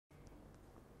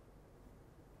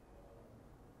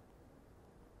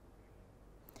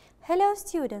Hello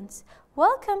students,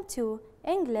 welcome to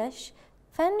English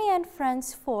Family and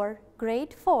Friends for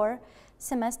Grade 4,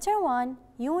 Semester 1,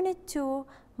 Unit 2,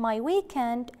 My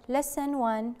Weekend, Lesson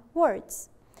 1, Words.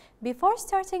 Before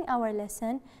starting our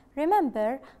lesson,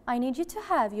 remember I need you to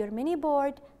have your mini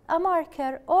board, a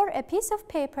marker or a piece of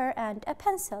paper and a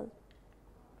pencil.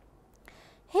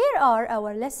 Here are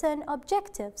our lesson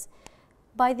objectives.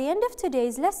 By the end of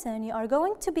today's lesson, you are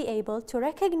going to be able to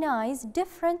recognize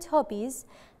different hobbies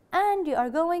and you are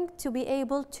going to be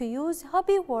able to use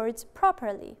hobby words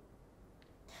properly.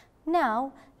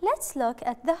 Now, let's look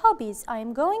at the hobbies. I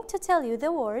am going to tell you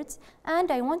the words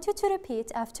and I want you to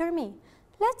repeat after me.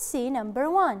 Let's see number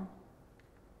 1.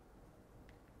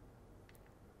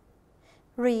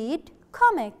 Read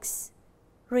comics.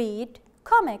 Read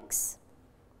comics.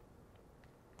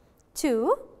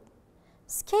 2.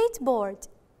 Skateboard.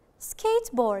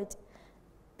 Skateboard.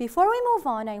 Before we move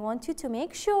on, I want you to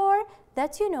make sure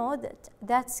that you know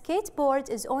that skateboard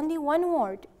is only one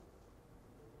word.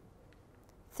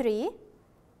 3.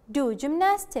 Do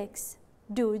gymnastics.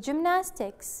 Do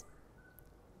gymnastics.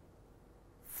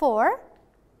 4.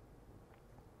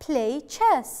 Play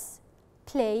chess.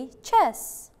 Play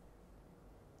chess.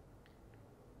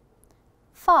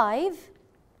 5.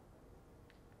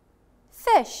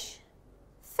 Fish.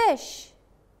 Fish.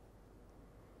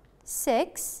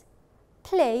 6.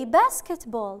 Play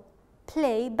basketball.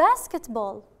 Play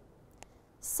basketball.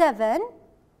 7.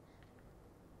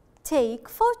 Take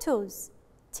photos.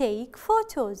 Take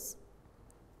photos.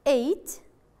 8.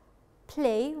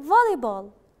 Play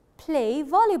volleyball. Play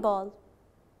volleyball.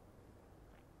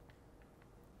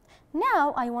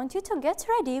 Now I want you to get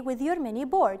ready with your mini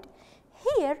board.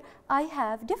 Here I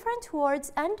have different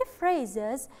words and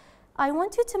phrases. I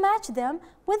want you to match them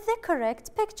with the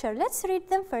correct picture. Let's read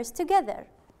them first together.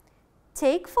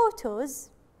 Take photos,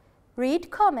 read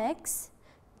comics,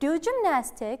 do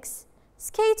gymnastics,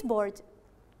 skateboard.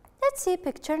 Let's see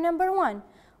picture number 1.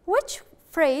 Which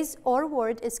phrase or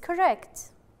word is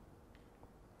correct?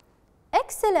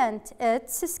 Excellent,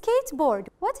 it's skateboard.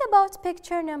 What about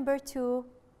picture number 2?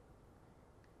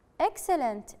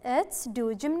 Excellent, it's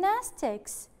do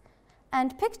gymnastics.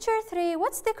 And picture 3,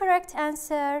 what's the correct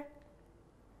answer?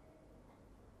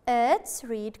 It's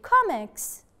read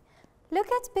comics. Look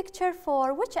at picture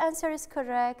 4, which answer is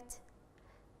correct?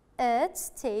 It's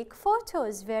take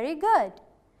photos, very good.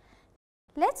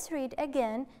 Let's read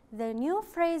again the new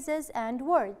phrases and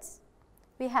words.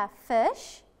 We have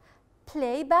fish,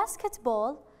 play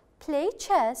basketball, play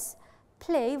chess,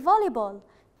 play volleyball.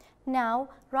 Now,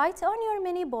 write on your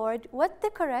mini board what the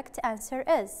correct answer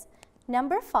is.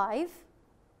 Number 5.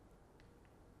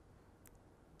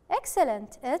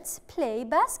 Excellent, it's play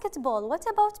basketball. What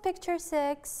about picture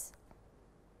 6?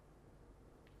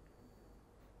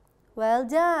 Well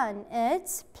done,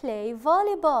 it's play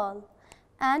volleyball.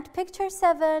 And picture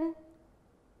 7?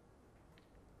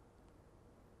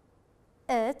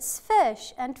 It's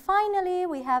fish. And finally,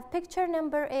 we have picture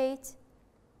number 8.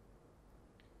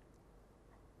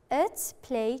 It's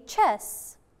play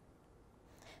chess.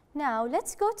 Now,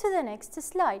 let's go to the next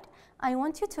slide. I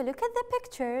want you to look at the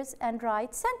pictures and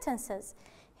write sentences.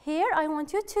 Here, I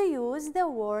want you to use the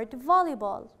word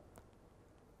volleyball.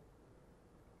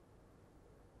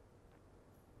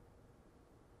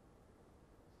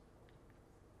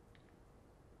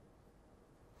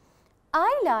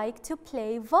 I like to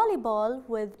play volleyball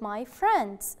with my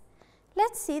friends.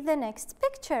 Let's see the next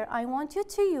picture. I want you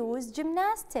to use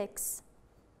gymnastics.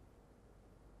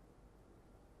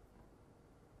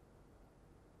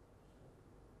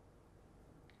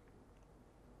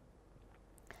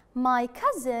 My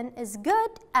cousin is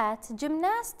good at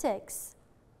gymnastics.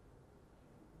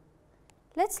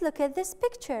 Let's look at this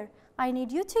picture. I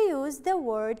need you to use the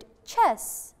word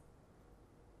chess.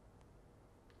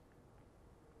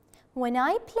 When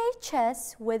I play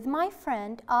chess with my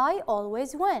friend, I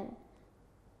always win.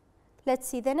 Let's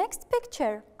see the next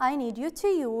picture. I need you to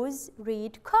use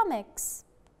read comics.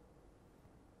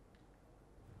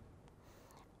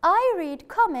 I read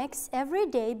comics every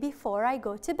day before I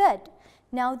go to bed.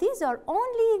 Now these are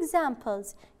only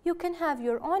examples. You can have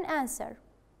your own answer.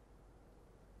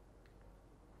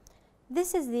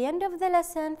 This is the end of the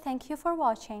lesson. Thank you for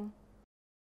watching.